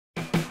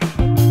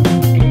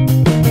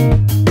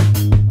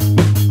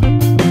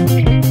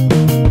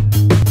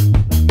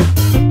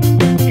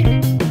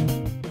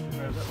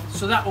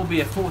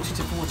be a 40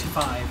 to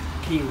 45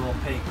 kilo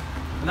pig,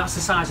 and that's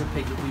the size of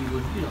pig that we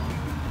would, you know,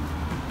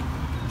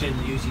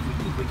 generally use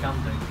if we can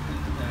do.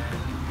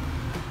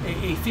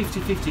 A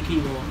 50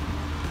 kilo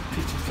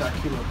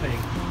 55 kilo pig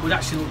would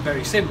actually look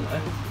very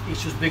similar.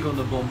 It's just big on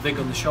the bum, big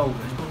on the shoulders,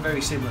 but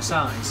very similar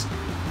size.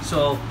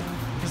 So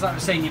it's like I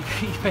was saying, you're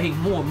paying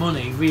more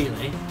money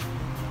really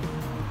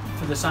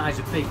for the size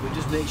of pig, but it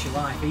just makes your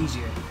life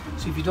easier.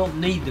 So if you don't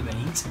need the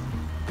meat,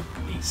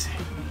 it's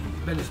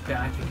better to pay,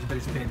 I think it's better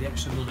to pay the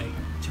extra money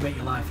to make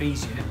your life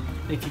easier.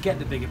 And if you get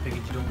the bigger pig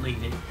and you don't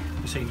need it,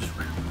 you say just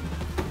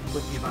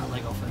whip your back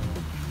leg off it.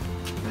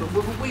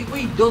 But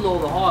we've done all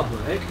the hard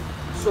work.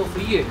 So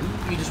for you,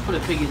 you just put a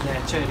pig in there,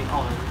 turn it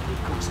on, and it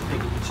cooks the pig,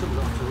 and you shouldn't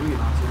have to worry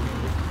about it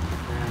really.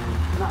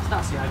 And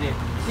that's the idea.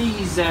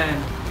 These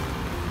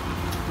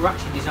were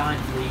actually designed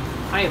for the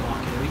hire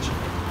market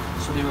originally,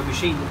 so they were a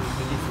machine that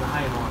we did for the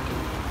hire market.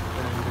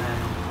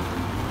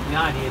 And the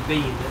idea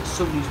being that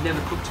somebody who's never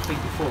cooked a pig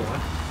before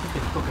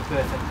can cook a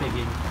perfect pig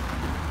in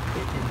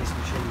this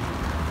machine.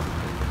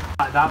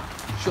 Like that,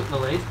 shut the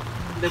lid,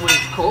 and then when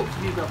it's cooked,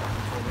 you've got that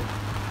for it.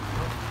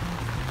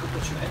 Cook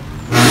the tray.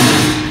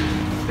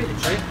 Spit the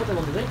tray, put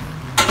them on the lid,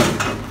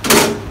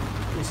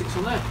 and it sits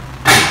on there,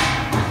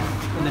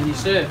 and then you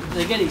serve.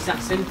 And again, it's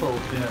that simple,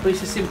 but it's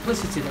the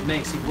simplicity that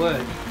makes it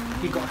work.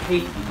 You've got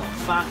heat, you've got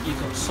fat, you've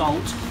got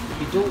salt.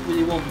 You don't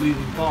really want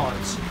moving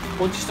parts.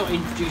 Once you start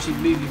introducing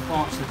moving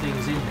parts and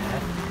things in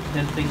there,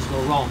 then things go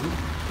wrong.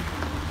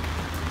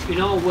 In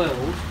our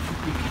world,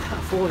 you can't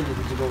afford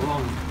anything to go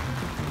wrong.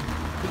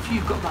 If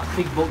you've got that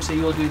pig book, say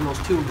you're doing those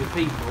 200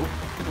 people,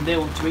 and they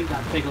want to eat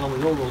that pig along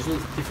with all those other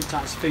different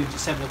types of foods at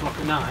 7 o'clock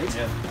at night,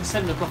 at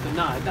 7 o'clock at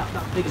night, that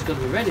pig is going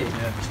to be ready.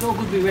 It's no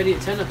good being ready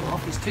at 10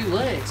 o'clock, it's too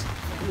late.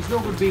 It's no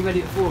good being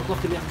ready at 4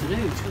 o'clock in the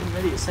afternoon, it's going to be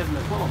ready at 7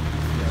 o'clock.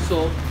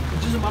 So it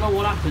doesn't matter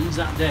what happens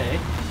that day,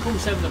 come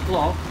 7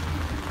 o'clock,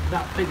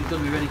 that pig is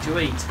going to be ready to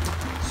eat.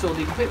 So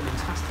the equipment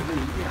has to be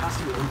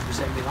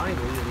 100%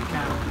 reliable, you know, you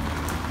can't.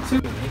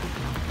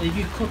 And if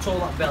you cut all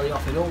that belly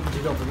off, it opens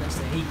it up and lets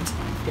the heat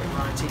get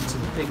right into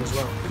the pig as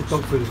well. Good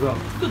dog food as well.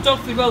 Good dog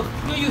food. Well,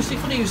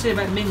 funny you say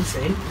about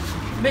mincing.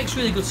 It makes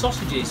really good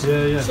sausages.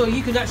 Yeah. So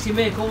you can actually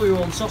make all your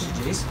own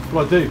sausages.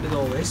 Well, I do. With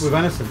all this. With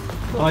venison.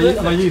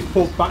 And I use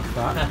pork back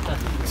fat.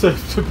 So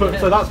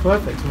that's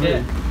perfect for me.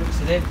 Yeah,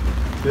 mix it in.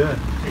 Yeah.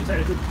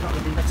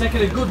 I've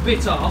taken a good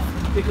bit off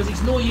because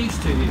it's no use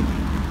to you.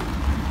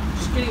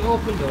 Just get it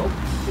opened up.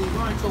 Get it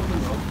right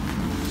opened up.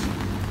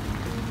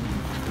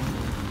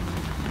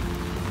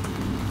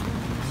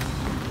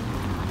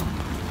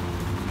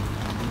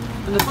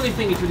 And the funny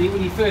thing is,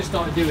 when you first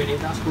started doing it,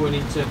 that's going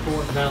into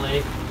pork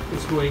belly,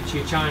 it's going into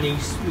your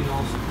Chinese, you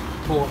know,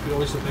 pork, all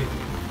this sort of thing.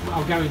 But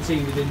I'll guarantee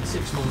you within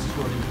 6 months it's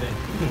going into it.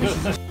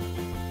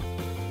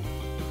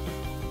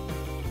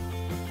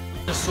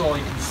 Just so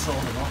you can saw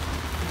them off.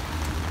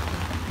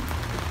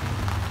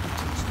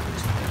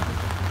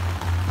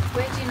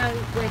 Where do you know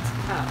where to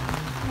cut?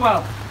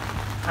 Well,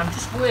 I'm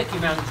just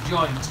working around the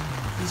joint.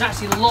 There's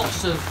actually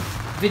lots of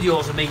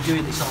videos of me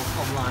doing this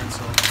online,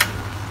 so.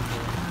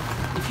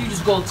 If you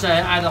just go to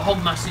either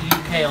Hogmaster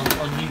UK on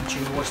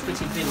YouTube or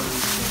Splitting Bill on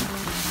YouTube,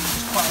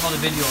 there's quite a lot of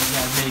videos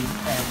there of me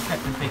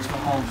prepping pigs for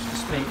hogs, for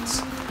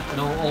spits, and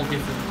all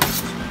different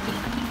things.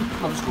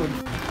 I'm just going.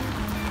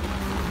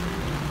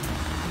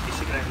 You're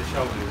sticking over the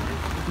shoulder, isn't it?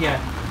 Yeah.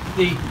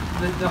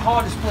 The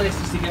hardest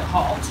places to get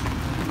hot,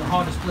 the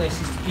hardest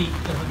places to keep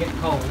and get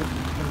cold,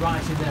 are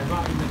right in there,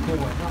 right in the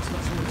core. That's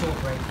what we're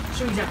talking about.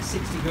 So he's at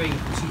 6 degrees,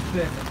 which is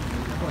perfect.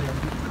 Oh yeah,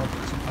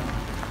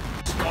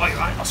 score it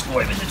right, I'll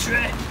score him in the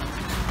tray.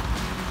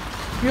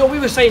 You know, we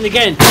were saying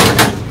again,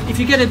 if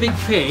you get a big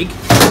pig,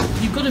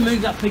 you've got to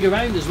move that pig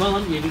around as well,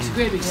 haven't you? If it's a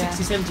great big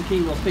 60, 70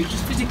 kilo pig,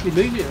 just physically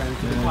move it around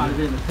can be quite a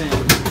bit of a pain.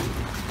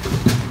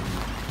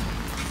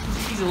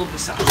 He's a lovely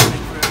size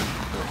pig for him.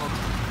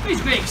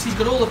 He's great because he's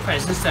got all the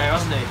presence there,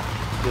 hasn't he?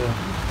 Yeah.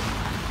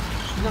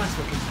 Nice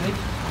looking pig.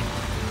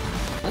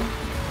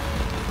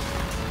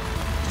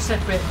 To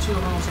separate the two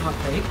halves of my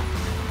pig.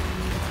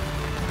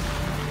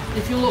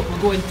 If you look,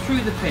 we're going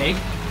through the pig,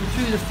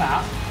 through the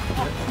fat,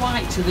 not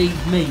quite to the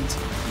meat.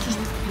 Just,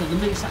 you know,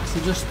 the meat's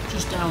actually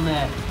just down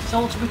there. So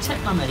I want to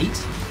protect my meat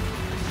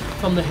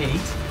from the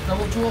heat. And I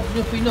want to open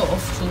up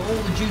enough so that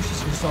all the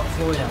juices can start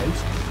flowing out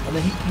and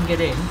the heat can get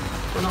in,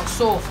 but not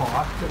so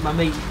far that my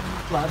meat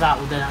like that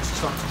will then actually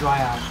start to dry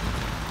out.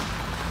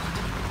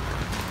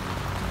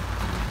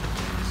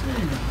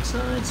 Same down the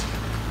sides.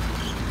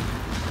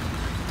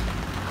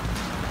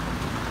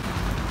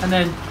 And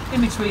then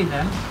in between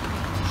them,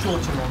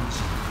 shorter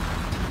ones.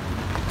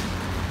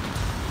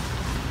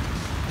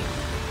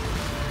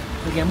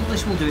 Again, what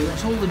this will do, it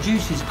lets all the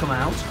juices come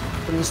out,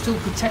 but it'll still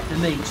protect the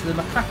meat, so the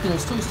macracken will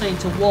still stay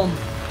into one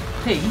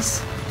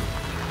piece.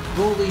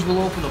 But all these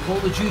will open up, all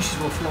the juices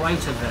will flow out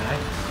of there,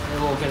 and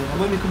they'll all get it. And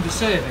when we come to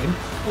serving,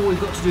 all we've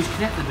got to do is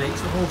connect the meat,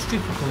 so the whole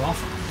strip will come off,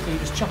 and you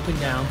just chop it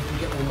down and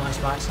get all nice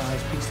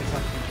bite-sized pieces of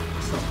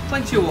mackerel. So,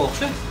 plenty of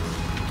water.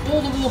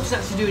 All the water's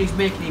actually doing is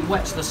making it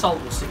wet, so the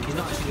salt will stick. He's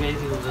not actually doing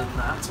anything other than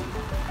that.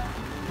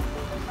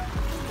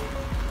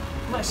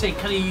 let's say,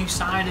 can you use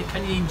cider,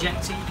 can you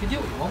inject it? You can do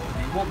what you want with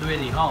it, it won't do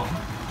any harm.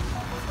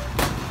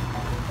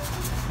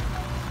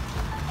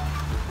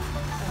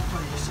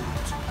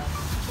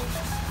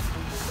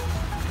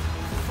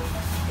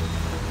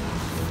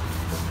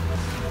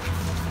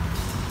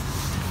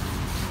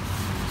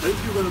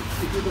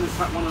 If you're going to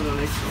cut one of the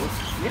legs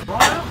off. Yep,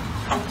 right out.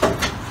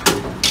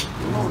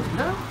 Lower it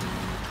down.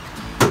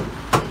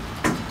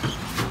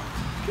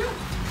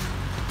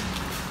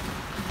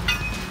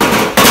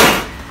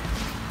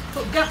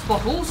 Got gas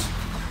bottles.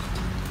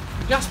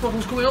 The gas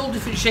bottles come in all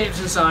different shapes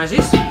and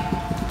sizes.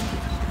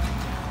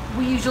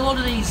 We use a lot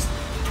of these.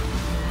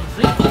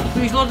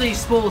 We use a lot of these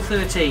small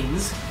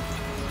 13s.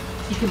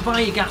 You can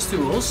buy your gas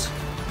through us.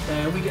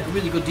 We get a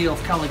really good deal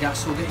off Caligas,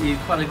 so we'll get you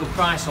quite a good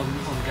price on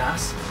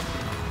gas.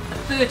 A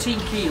 13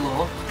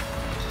 kilo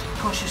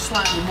costs you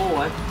slightly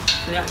more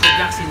than the actual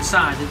gas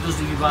inside than it does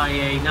if you buy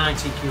a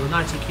 19 kilo.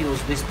 19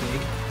 kilos this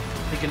big.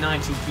 I think a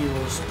 19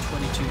 kilos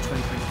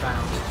 22-23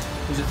 pounds.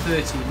 There's a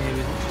 30 maybe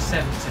up to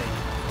 70.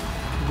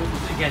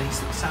 But again, it's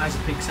the size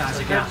of pig, size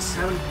of gas.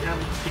 How many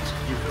pigs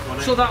can you put on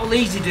it? So that will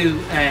easily do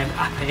a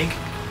pig.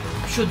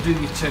 Should do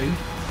you 2,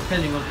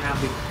 depending on how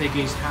big the pig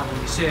is, how long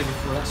you're serving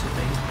for, that sort of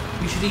thing.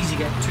 You should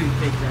easily get 2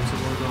 pigs out of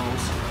one of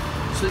those.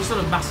 So it's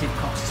not a massive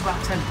cost. It's about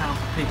 £10 per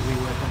pig we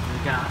work on for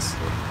the gas.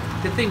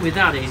 The thing with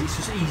that is it's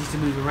just easy to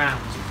move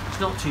around. It's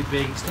not too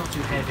big, it's not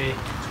too heavy,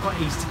 it's quite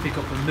easy to pick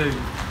up and move.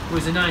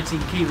 Whereas the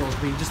 19 kilos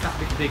being just that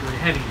bit bigger and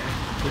heavier,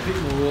 a bit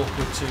more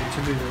awkward to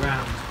move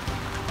around.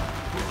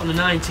 On a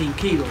 19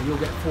 kilo you'll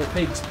get 4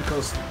 pigs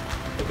because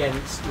again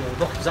it's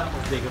not that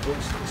much bigger, but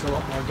it's a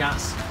lot more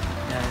gas.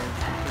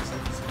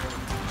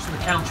 It's sort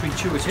of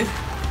counterintuitive.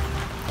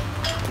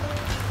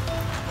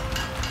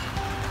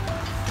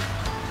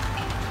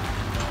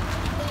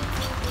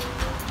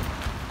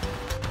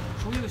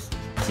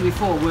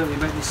 Before, weren't we,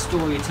 about this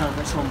story of telling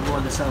that's one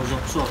blowing themselves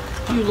up. So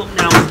if you look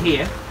now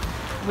here,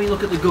 when you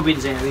look at the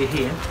gubbins area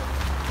here,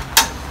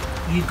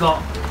 you've got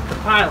the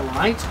pilot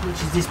light, which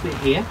is this bit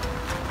here.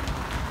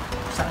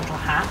 It's that little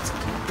hat,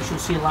 which you'll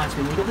see a light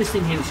in. We've got this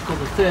thing here which is called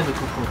the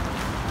thermocouple.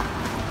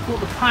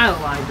 What the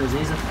pilot light does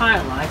is the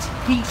pilot light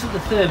heats up the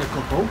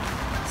thermocouple,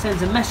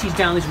 sends a message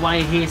down this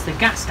wire here to the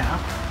gas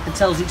tap and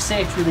tells it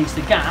safe to release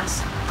the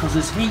gas because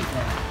there's heat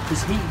there.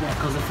 There's heat there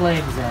because the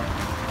flame's there.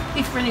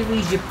 If for any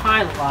reason your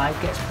pilot light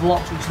gets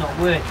blocked or it's not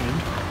working,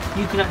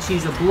 you can actually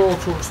use a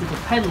blowtorch with a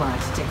pen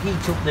lighter to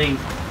heat up the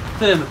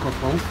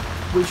thermocouple,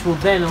 which will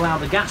then allow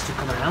the gas to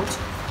come out.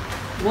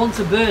 Once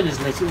a burner's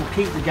lit, it will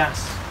keep the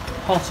gas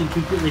hot and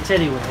keep it lit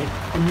anyway,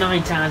 and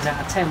 9 times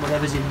out of 10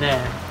 whatever's in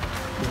there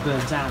is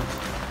burnt out.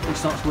 It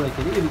starts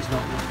working. If it's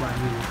not, that's why I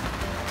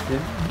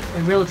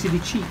mean. A relatively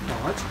cheap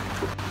part.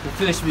 The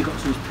first thing we've got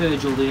to do is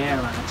purge all the air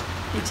out.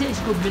 It takes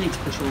a good minute to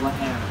push all that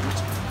air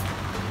out.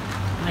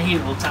 And I hear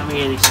it all the time, I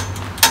hear this.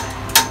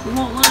 It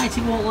won't light,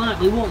 it won't light.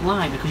 Well, it won't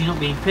light because you're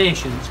not being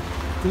patient.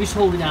 If you just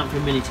hold it down for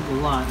a minute, it will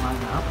light like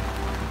that.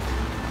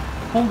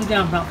 Hold it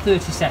down for about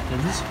 30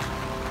 seconds.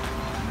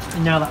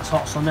 And now that's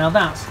hot. So now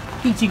that's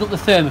heating up the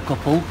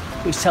thermocouple,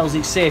 which tells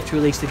it safe to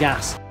release the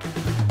gas.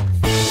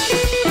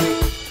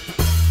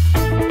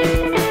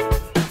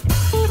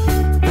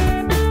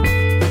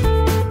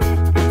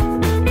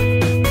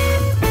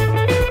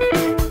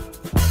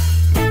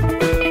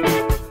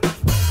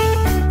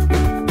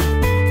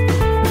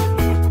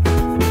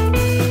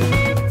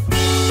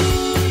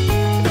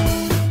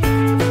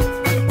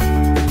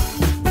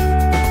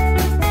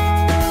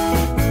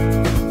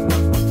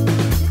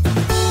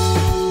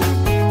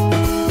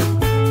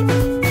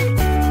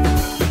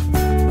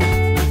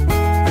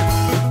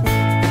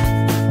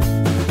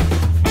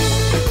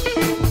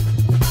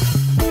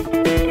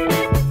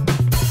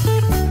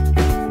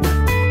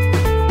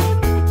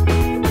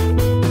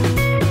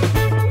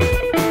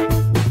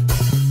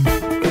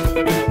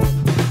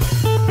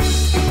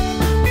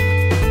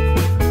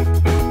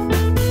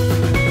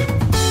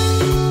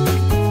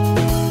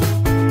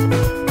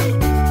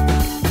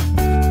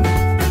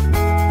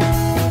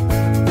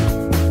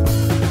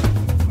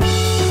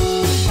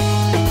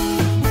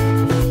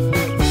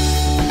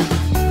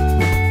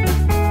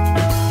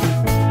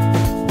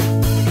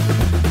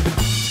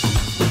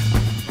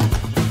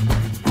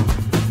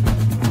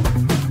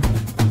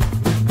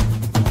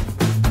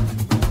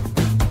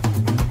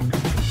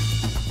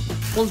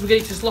 Once we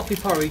get it to sloppy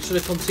porridge sort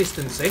of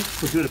consistency.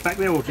 We'll do it back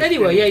there or just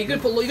anyway, yeah, you're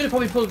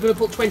gonna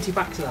put 20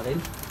 packs of that in.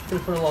 You're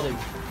gonna put a lot in.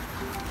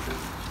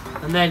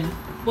 And then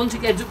once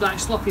it gets up like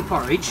sloppy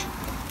porridge,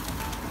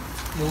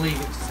 we'll leave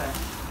it to set.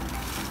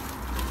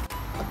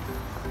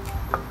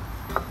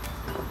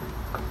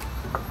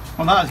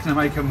 Well, that is going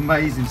to make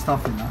amazing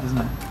stuff in that, isn't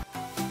it?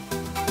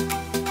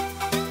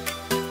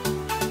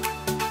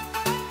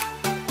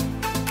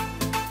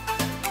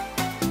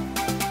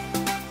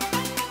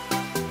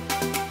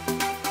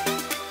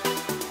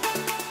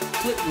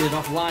 Flip the lid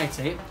off, light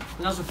it,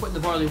 and as we're putting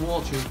the boiling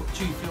water in, put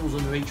 2 fills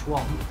under each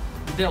one.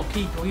 They'll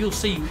keep, or you'll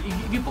see,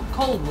 if you put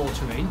cold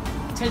water in,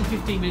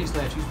 10-15 minutes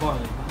later it's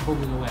boiling,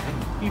 bubbling away.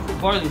 If you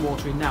put boiling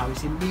water in now,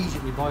 it's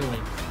immediately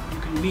boiling. You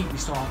can immediately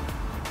start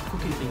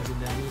cooking things in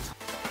there.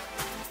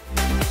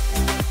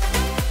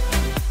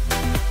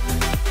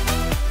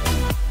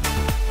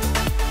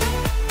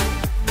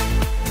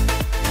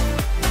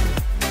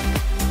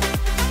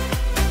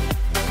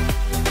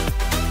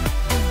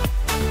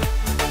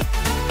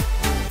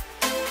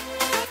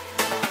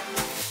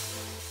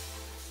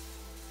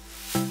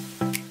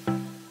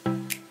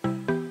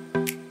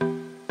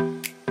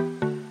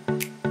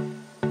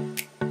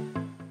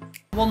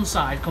 one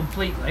side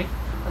completely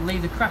and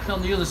leave the cracking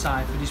on the other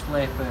side for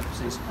display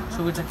purposes. So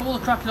we're going to take all the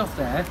cracking off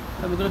there,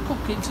 and we're going to cook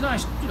it into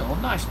nice, you know,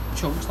 nice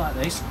chunks like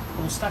this, and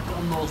we'll stack it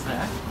on those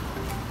there.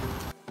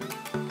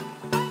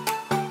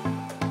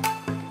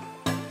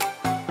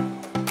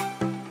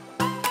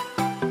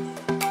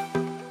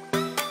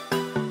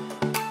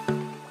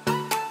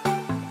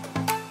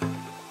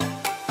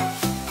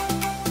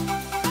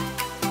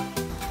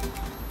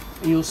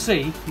 You'll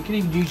see, you can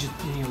even use your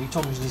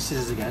tongs and your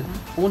scissors again.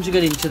 But once you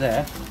get into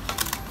there,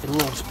 it'll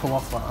all just pull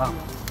off like that.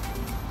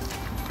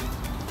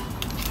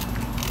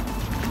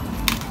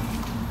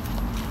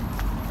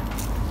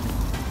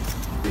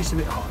 It's a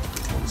bit hot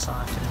to one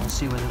side, and we'll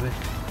see whether we.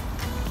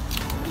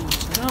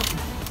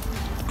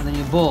 And then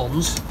your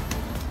bones,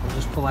 we'll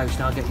just pull out,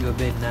 and I'll get you a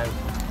bin now.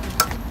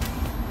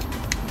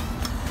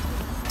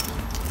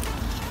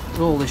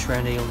 Roll this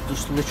round here,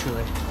 just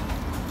literally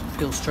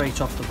peel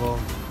straight off the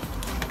bone.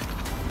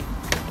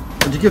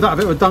 And to give that a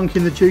bit of a dunk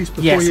in the juice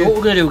before you... so what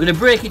we're going to do, we're going to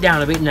break it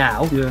down a bit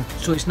now, yeah,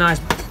 so it's nice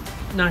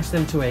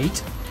them to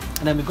eat,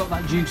 and then we've got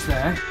that juice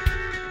there.